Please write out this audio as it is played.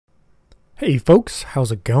Hey folks,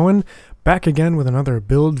 how's it going? Back again with another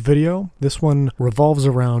build video. This one revolves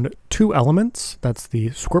around two elements. That's the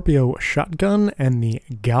Scorpio shotgun and the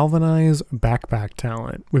Galvanize backpack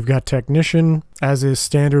talent. We've got Technician, as is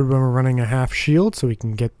standard when we're running a half shield, so we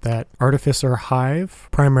can get that Artificer Hive.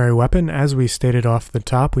 Primary weapon, as we stated off the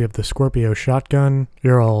top, we have the Scorpio shotgun.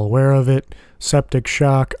 You're all aware of it. Septic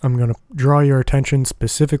Shock. I'm going to draw your attention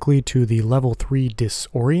specifically to the level 3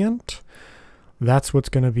 Disorient. That's what's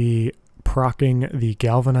going to be proccing the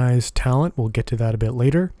Galvanize talent. We'll get to that a bit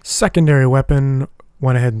later. Secondary weapon,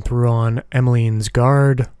 went ahead and threw on Emmeline's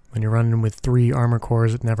Guard. When you're running with 3 armor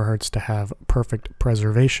cores, it never hurts to have perfect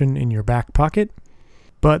preservation in your back pocket.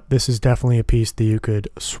 But this is definitely a piece that you could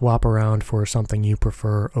swap around for something you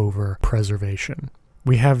prefer over preservation.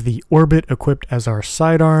 We have the Orbit equipped as our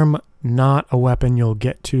sidearm. Not a weapon you'll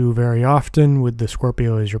get to very often with the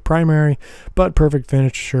Scorpio as your primary, but Perfect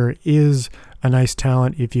Finisher is a nice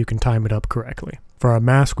talent if you can time it up correctly. For our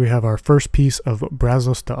mask, we have our first piece of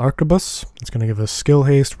Brazos de Arquebus. It's going to give us skill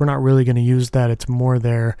haste. We're not really going to use that. It's more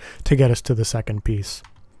there to get us to the second piece.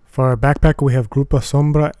 For our backpack, we have Grupa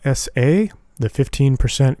Sombra SA. The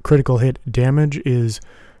 15% critical hit damage is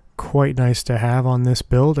quite nice to have on this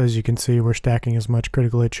build. As you can see, we're stacking as much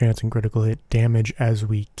critical hit chance and critical hit damage as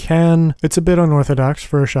we can. It's a bit unorthodox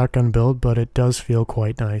for a shotgun build, but it does feel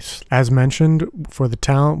quite nice. As mentioned, for the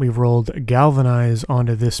talent, we've rolled Galvanize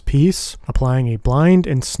onto this piece, applying a blind,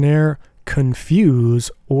 ensnare,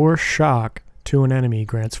 confuse, or shock to an enemy.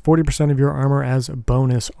 Grants 40% of your armor as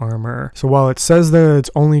bonus armor. So while it says that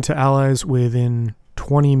it's only to allies within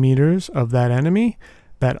 20 meters of that enemy,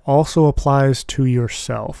 that also applies to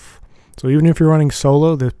yourself. So even if you're running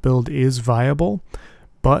solo, this build is viable.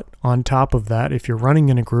 But on top of that, if you're running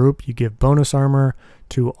in a group, you give bonus armor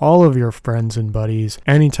to all of your friends and buddies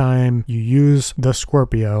anytime you use the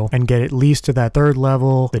Scorpio and get at least to that 3rd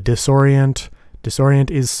level, the Disorient. Disorient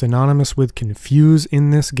is synonymous with confuse in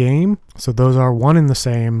this game, so those are one and the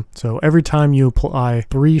same. So every time you apply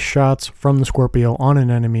 3 shots from the Scorpio on an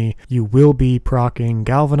enemy, you will be proccing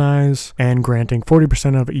Galvanize and granting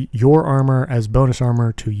 40% of your armor as bonus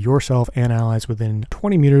armor to yourself and allies within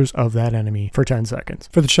 20 meters of that enemy for 10 seconds.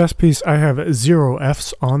 For the chest piece, I have 0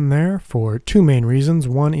 Fs on there for 2 main reasons.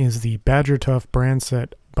 One is the Badger Tough brand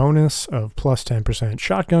set bonus of plus 10%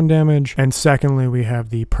 shotgun damage, and secondly, we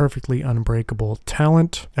have the Perfectly Unbreakable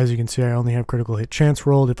talent. As you can see, I only have critical hit chance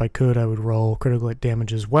rolled. If I could, I would roll critical hit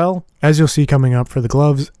damage as well. As you'll see coming up for the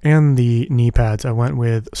gloves and the knee pads, I went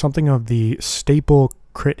with something of the staple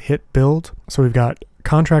crit hit build. So we've got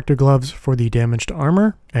Contractor Gloves for the damage to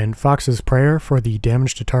armor, and Fox's Prayer for the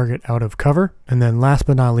damage to target out of cover. And then last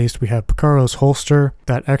but not least, we have Picaro's Holster.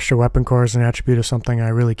 That extra weapon core is an attribute of something I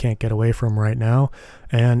really can't get away from right now.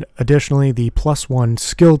 And additionally, the +1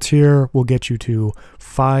 skill tier will get you to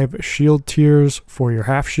 5 shield tiers for your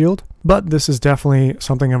half shield. But this is definitely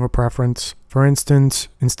something of a preference. For instance,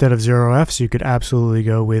 instead of 0 Fs, you could absolutely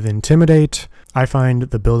go with Intimidate. I find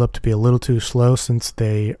the build up to be a little too slow since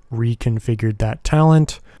they reconfigured that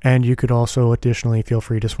talent. And you could also additionally feel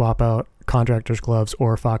free to swap out Contractor's Gloves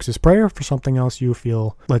or Fox's Prayer for something else you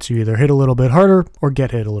feel lets you either hit a little bit harder or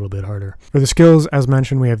get hit a little bit harder. For the skills, as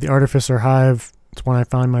mentioned, we have the Artificer Hive. It's one I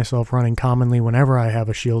find myself running commonly whenever I have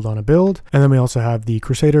a shield on a build. And then we also have the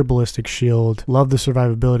Crusader Ballistic Shield. Love the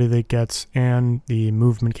survivability that it gets and the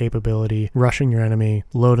movement capability, rushing your enemy,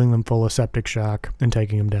 loading them full of Septic Shock, and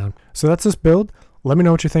taking them down. So that's this build. Let me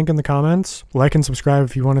know what you think in the comments. Like and subscribe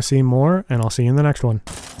if you want to see more, and I'll see you in the next one.